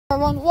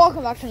everyone,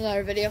 welcome back to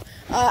another video.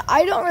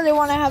 I don't really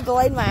want to have the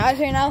light in my eyes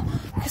right now,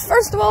 because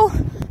first of all,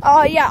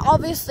 yeah,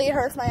 obviously it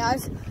hurts my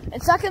eyes,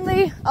 and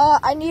secondly,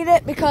 I need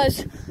it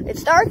because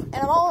it's dark,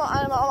 and what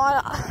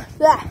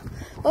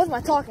am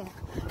I talking?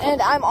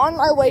 And I'm on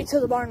my way to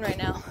the barn right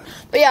now.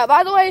 But yeah,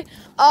 by the way,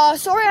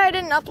 sorry I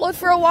didn't upload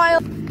for a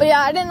while, but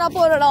yeah, I didn't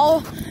upload at all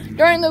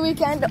during the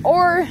weekend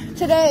or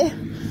today,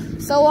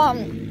 so,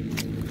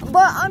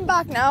 but I'm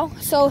back now,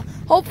 so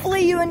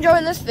hopefully you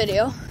enjoy this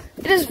video.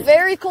 It is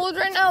very cold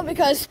right now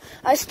because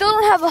I still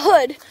don't have a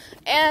hood,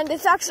 and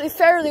it's actually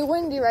fairly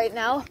windy right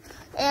now.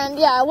 And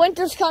yeah,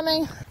 winter's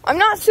coming. I'm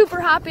not super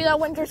happy that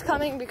winter's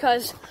coming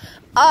because,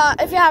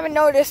 if you haven't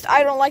noticed,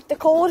 I don't like the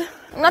cold.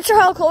 I'm not sure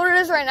how cold it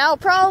is right now,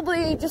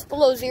 probably just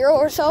below 0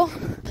 or so.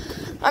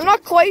 I'm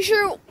not quite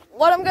sure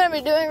what I'm gonna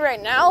be doing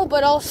right now,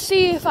 but I'll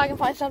see if I can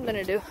find something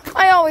to do.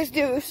 I always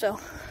do, so.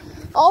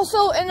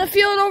 Also, in the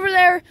field over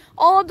there,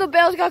 all of the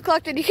bales got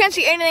collected. You can't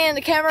see anything in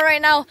the camera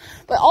right now,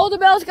 but all the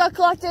bales got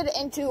collected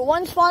into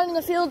one spot in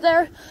the field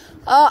there.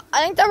 I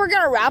think that we're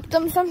going to wrap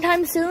them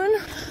sometime soon.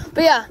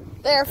 But yeah,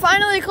 they're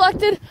finally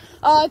collected.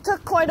 It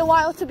took quite a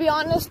while, to be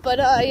honest, but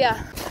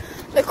yeah.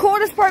 The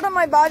coldest part of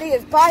my body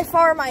is by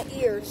far my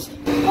ears.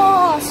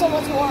 Oh, so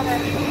much warmer.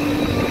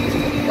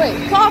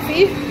 Wait,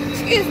 coffee?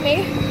 Excuse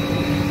me.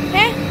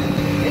 Eh?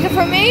 Is it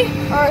for me?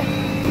 Or...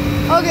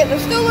 Okay,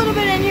 there's still a little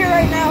bit in here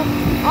right now.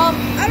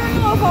 I don't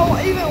know if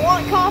I even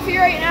want coffee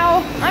right now.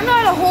 I'm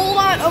not a whole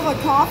lot of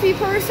a coffee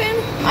person.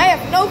 I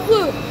have no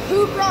clue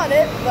who brought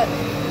it, but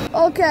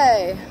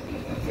okay.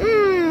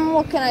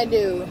 What can I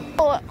do?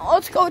 Well,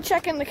 let's go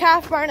check in the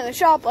calf barn in the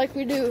shop like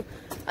we do,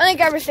 I think,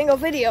 every single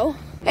video.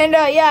 And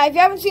yeah, if you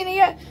haven't seen it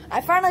yet,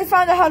 I finally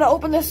found out how to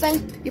open this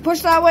thing. You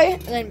push that way,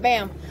 and then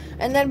bam.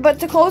 And then, but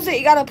to close it,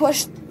 you gotta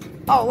push.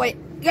 Oh, wait.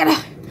 You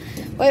gotta.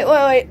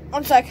 Wait.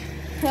 1 sec.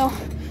 No.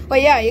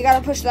 But yeah, you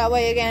gotta push that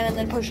way again and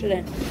then push it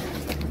in.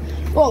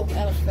 Whoa,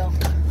 that was Phil.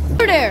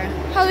 Over there,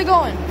 how's it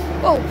going?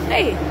 Whoa,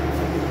 hey,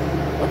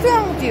 what's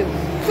wrong with you?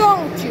 What's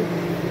wrong with you?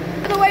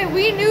 By the way,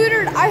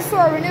 I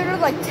swear, we neutered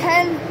like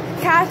 10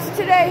 cats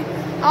today.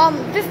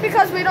 Just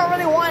because we don't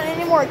really want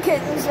any more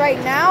kittens right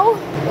now.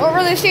 Don't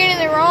really see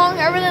anything wrong,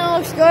 everything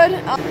looks good.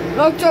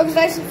 Milk jug's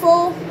nice and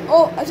full.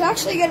 Oh, it's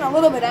actually getting a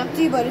little bit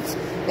empty, but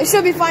it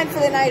should be fine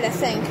for the night, I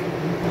think.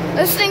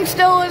 This thing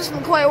still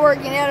isn't quite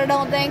working yet, I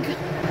don't think.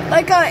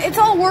 Like, it's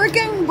all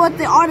working, but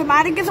the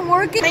automatic isn't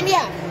working. And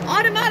yeah,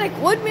 automatic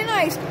would be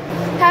nice.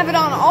 Have it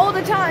on all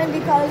the time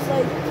because,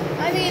 like,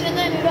 I mean, and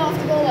then you don't have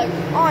to go, like,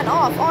 on,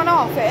 off, on,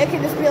 off. It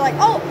can just be like,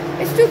 oh,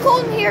 it's too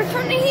cold in here,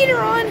 turn the heater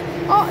on.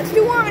 Oh, it's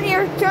too warm in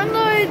here, turn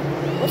the,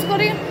 what's it called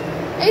again?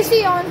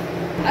 AC on.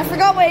 I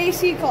forgot what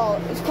AC is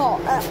called.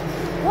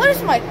 What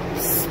is my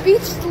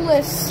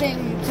speechless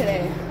thing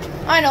today?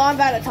 I know, I'm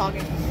bad at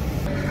talking.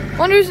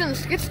 Wonder who's in the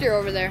skid steer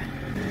over there.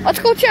 Let's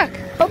go check.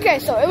 Okay,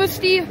 so it was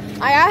Steve.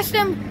 I asked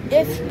him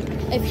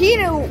if he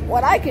knew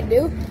what I could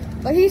do,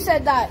 but he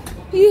said that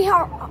he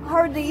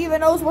hardly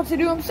even knows what to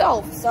do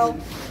himself. So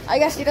I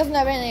guess he doesn't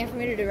have anything for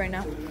me to do right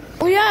now.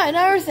 Oh yeah,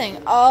 another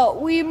thing.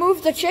 We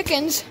moved the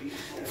chickens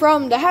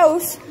from the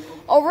house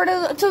over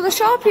to the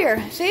shop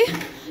here. See?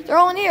 They're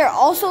all in here.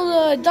 Also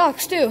the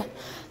ducks too.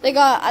 They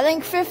got, I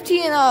think,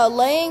 15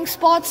 laying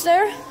spots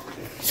there.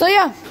 So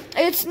yeah,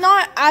 it's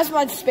not as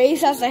much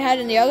space as I had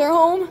in the other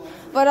home.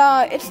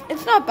 But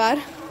it's not bad.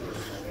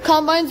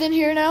 Combine's in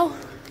here now.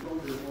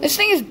 This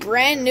thing is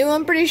brand new,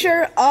 I'm pretty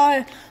sure.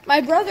 My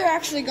brother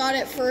actually got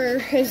it for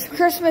his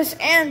Christmas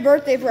and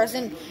birthday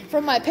present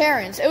from my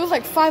parents. It was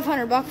like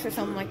 500 bucks or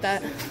something like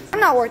that.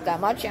 I'm not worth that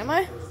much, am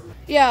I?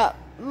 Yeah,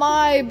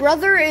 my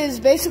brother is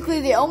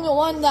basically the only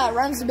one that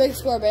runs the big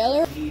square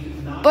baler.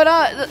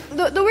 But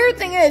the weird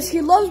thing is,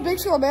 he loves big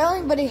square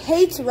baling, but he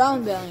hates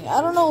round baling. I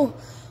don't know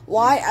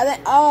why.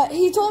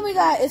 He told me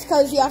that it's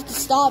because you have to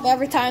stop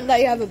every time that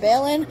you have a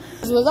bale in.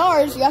 With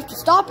ours, you have to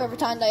stop every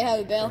time that you have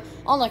a bale,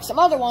 unlike some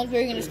other ones where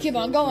you can just keep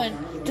on going,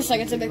 just like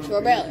it's a big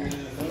square baler.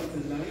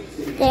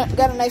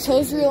 Got a nice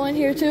hose reel in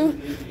here too.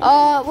 We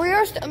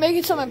are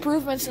making some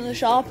improvements in the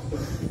shop.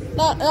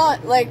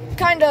 Not like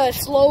kind of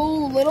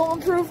slow little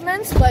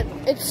improvements, but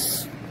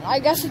I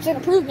guess it's an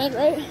improvement,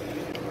 right?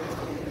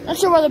 Not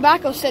sure where the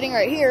backhoe's sitting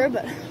right here,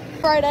 but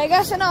alright, I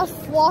guess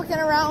enough walking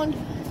around.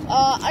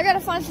 I gotta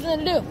find something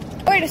to do.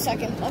 Wait a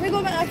second. Let me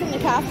go back in the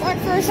calf barn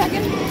for a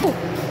second. Ooh,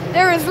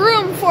 there is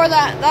room for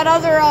that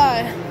other,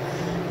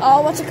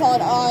 what's it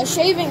called?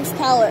 Shavings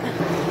pallet.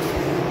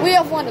 We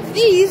have one of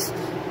these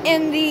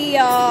in the,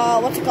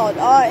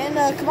 in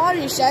the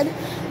commodity shed.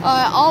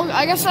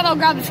 I guess I'll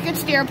grab the skid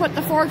steer, put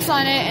the forks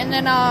on it, and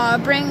then,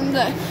 bring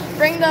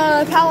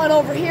the pallet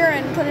over here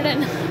and put it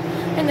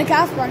in the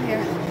calf barn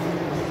here.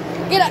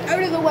 Get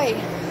out of the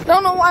way.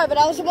 Don't know why, but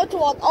I was about to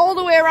walk all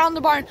the way around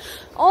the barn,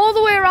 all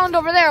the way around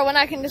over there when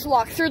I can just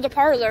walk through the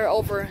parlor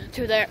over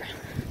to there.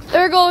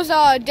 There goes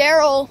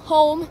Daryl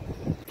home.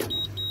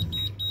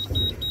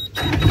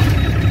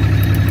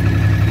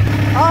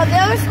 The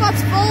other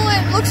spot's full,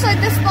 and looks like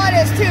this spot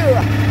is too.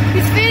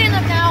 He's feeding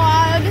them now.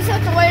 I just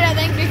have to wait, I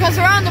think, because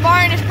around the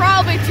barn is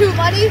probably too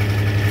muddy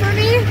for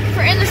me.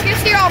 For in the skid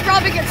steer, I'll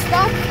probably get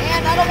stuck,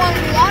 and I don't want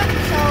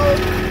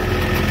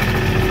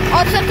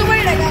Oh, it's set the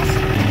weight, I guess.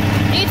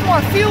 Needs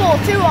more fuel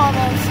too,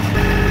 almost.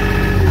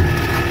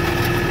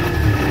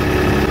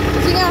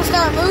 Is he gonna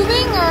start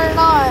moving or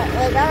not?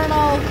 Like, I don't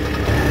know.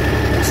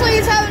 Looks like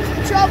he's having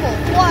some trouble.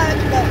 What?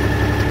 But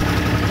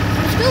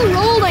I'm still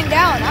rolling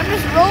down. I'm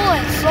just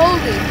rolling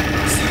slowly.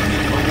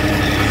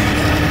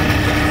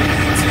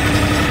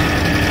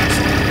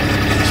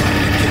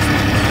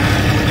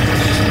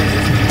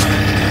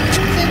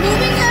 Is he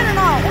moving yet or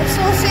not? Let's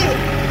still see.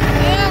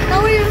 Yeah,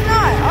 no, he's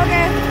not.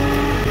 Okay.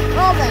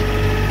 Well then.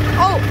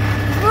 Oh,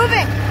 he's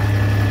moving.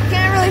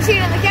 Can't really see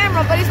it in the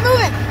camera, but he's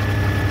moving.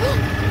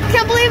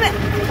 Can't believe it.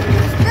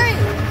 It's great.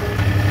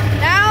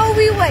 Now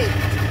we wait.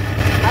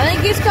 I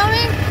think he's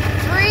coming.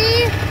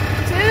 3,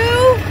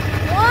 2,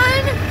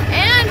 1,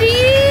 and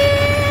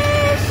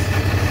he's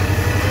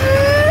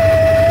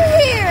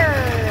here.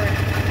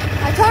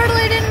 I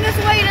totally didn't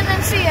just wait and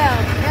then see him.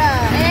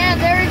 Yeah,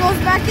 and there he goes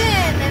back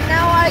in, and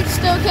now I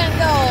still can't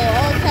go.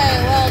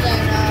 Okay, well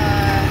then,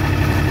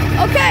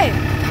 okay.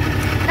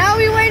 Now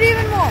we wait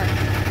even more.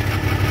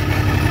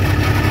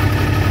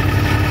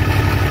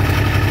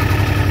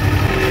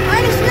 I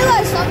just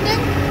realized something.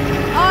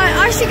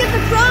 I should get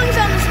the prongs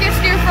on the skid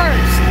steer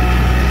first.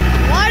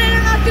 Why did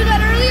I not do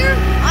that earlier?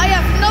 I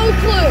have no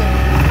clue.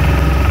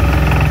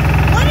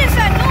 What is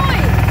that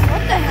noise?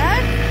 What the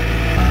heck?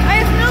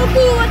 I have no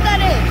clue what that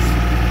is.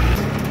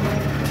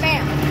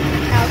 Bam.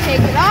 Now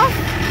take it off.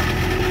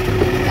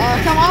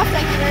 Come off,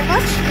 thank you very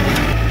much.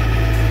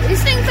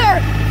 These things are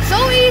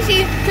so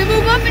easy to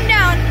move up and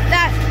down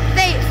that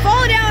they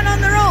fall down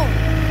on their own.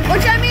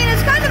 Which, I mean,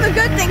 it's kind of a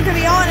good thing, to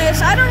be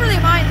honest. I don't really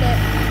mind it.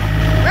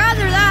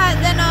 Rather that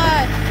than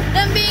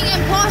them being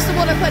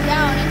impossible to put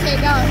down and take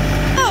out.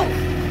 Oh!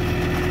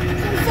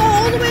 It's gonna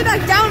fall all the way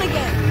back down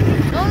again.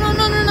 No, no,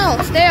 no, no,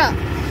 no. Stay up.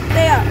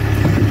 Stay up.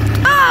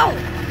 Ow!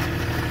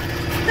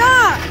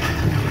 Stop!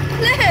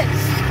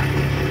 Please!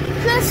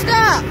 Just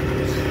stop.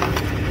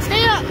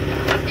 Stay up.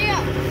 Stay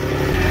up.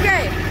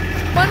 Okay.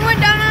 One went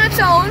down on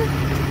its own.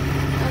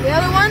 And the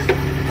other one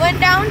went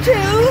down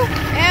too.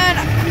 And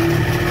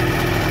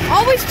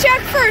always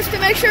check first to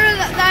make sure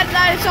that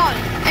it's on.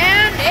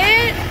 And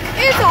it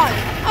is on.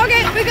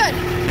 Okay, we're good.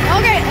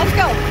 Okay, let's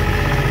go.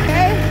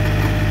 Okay.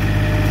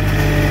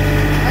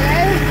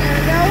 Okay, here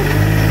we go.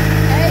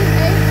 Hey,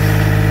 hey.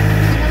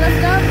 Gonna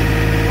lift up.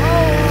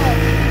 Whoa, whoa.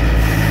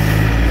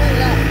 Look at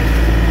that.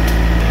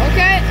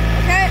 Okay,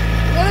 okay.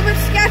 A little bit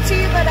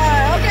sketchy, but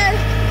okay.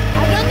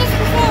 I've done this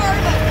before,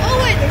 but oh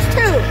wait, there's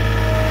two.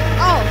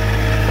 Oh.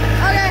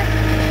 Okay.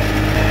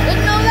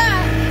 Didn't know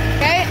that.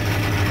 Okay.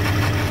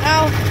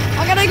 Now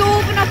I gotta go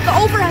open up the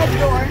overhead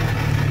door.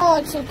 Oh,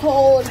 it's so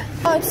cold.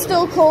 Oh, it's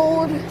still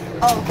cold.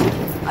 Oh,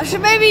 I should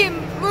maybe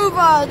move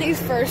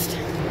these first.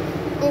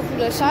 Go from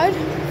this side.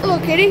 Hello,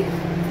 kitty.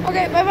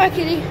 Okay, bye-bye,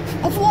 kitty.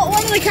 That's one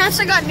of the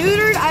cats that got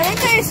neutered. I think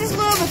I was just a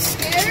little bit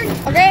scared.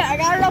 Okay, I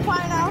got it up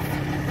high now.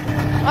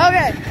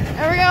 Okay,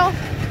 there we go.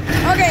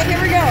 Okay, here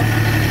we go.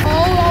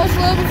 Oh, that was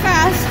a little bit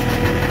fast.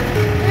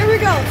 Here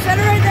we go. Set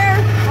it right there.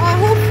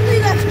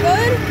 Hopefully that's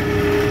good.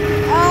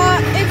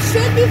 It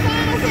should be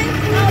fine, I think.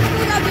 Now let's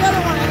look at the other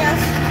one, I guess.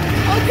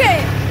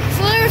 Okay.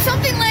 So there was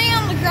something laying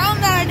on the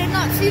ground that I did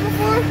not see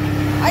before.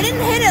 I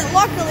didn't hit it,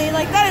 luckily.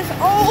 Like, that is,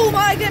 oh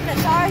my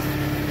goodness,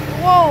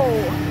 whoa.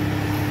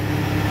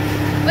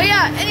 But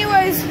yeah,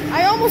 anyways,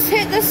 I almost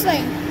hit this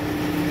thing.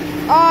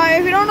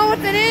 If you don't know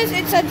what that is,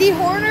 it's a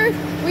dehorner.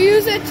 We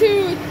use it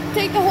to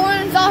take the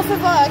horns off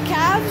of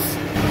calves.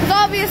 Because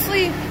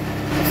obviously,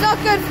 it's not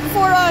good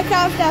for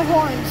calves to have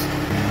horns.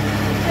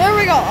 There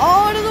we go,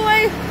 all out of the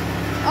way.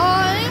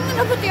 I'm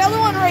gonna put the other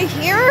one right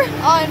here,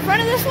 in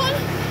front of this one.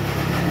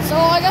 So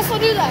I guess I'll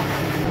do that.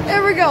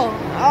 There we go.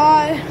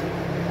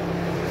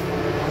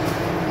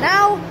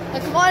 Now the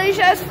commodity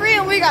shed is free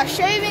and we got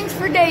shavings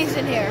for days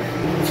in here.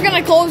 Just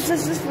gonna close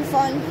this just for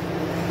fun.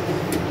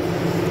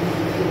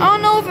 I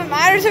don't know if it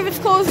matters if it's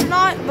closed or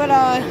not, but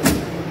I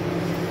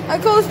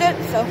closed it,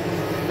 so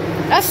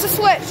that's the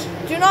switch.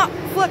 Do not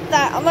flip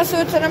that unless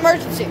it's an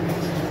emergency.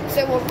 So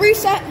it will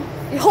reset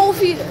the whole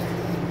feeder.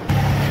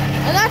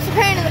 And that's a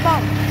pain in the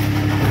bum.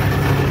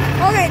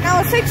 Okay, now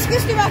let's take the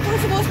skid steer back where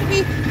it's supposed to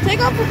be. Take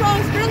off the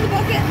prongs, put it in the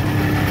bucket.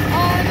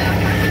 And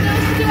nothing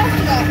else to do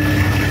after that.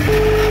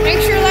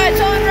 Make sure that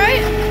it's on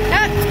right.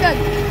 That's good.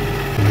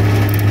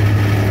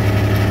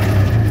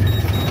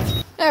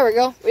 There we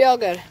go. We all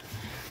good.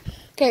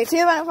 Okay, see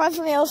if I can find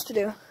something else to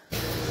do.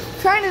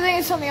 I'm trying to think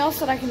of something else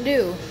that I can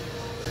do.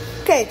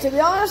 Okay, to be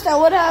honest, I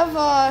would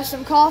have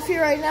some coffee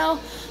right now,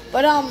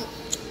 but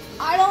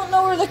I don't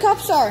know where the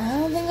cups are. I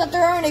don't think that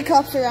there are any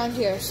cups around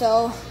here,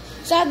 so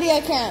sadly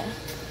I can't.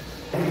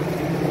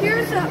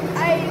 Here's a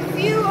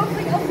view of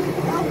the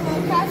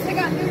cats that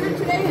got neutered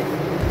today.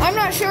 I'm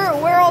not sure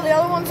where all the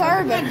other ones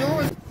are, but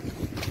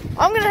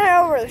I'm gonna head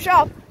over to the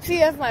shop,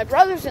 see if my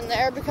brother's in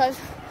there, because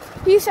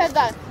he said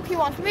that he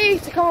wants me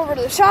to come over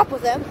to the shop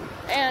with him,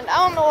 and I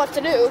don't know what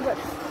to do, but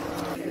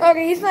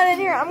okay, he's not in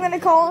here. I'm gonna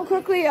call him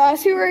quickly,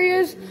 see where he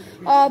is,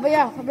 but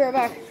yeah, I'll be right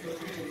back.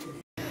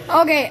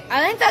 Okay,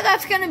 I think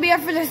that's gonna be it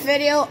for this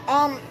video.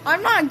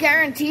 I'm not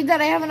guaranteed that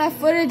I have enough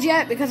footage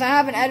yet because I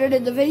haven't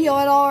edited the video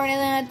at all or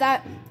anything like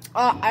that.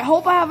 I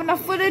hope I have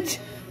enough footage,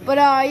 but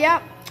yeah,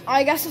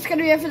 I guess that's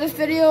gonna be it for this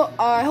video.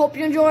 I hope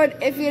you enjoyed.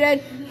 If you did,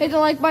 hit the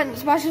like button,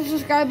 smash the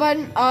subscribe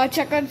button.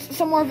 Check out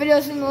some more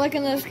videos in the link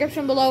in the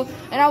description below,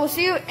 and I will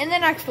see you in the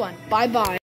next one. Bye bye.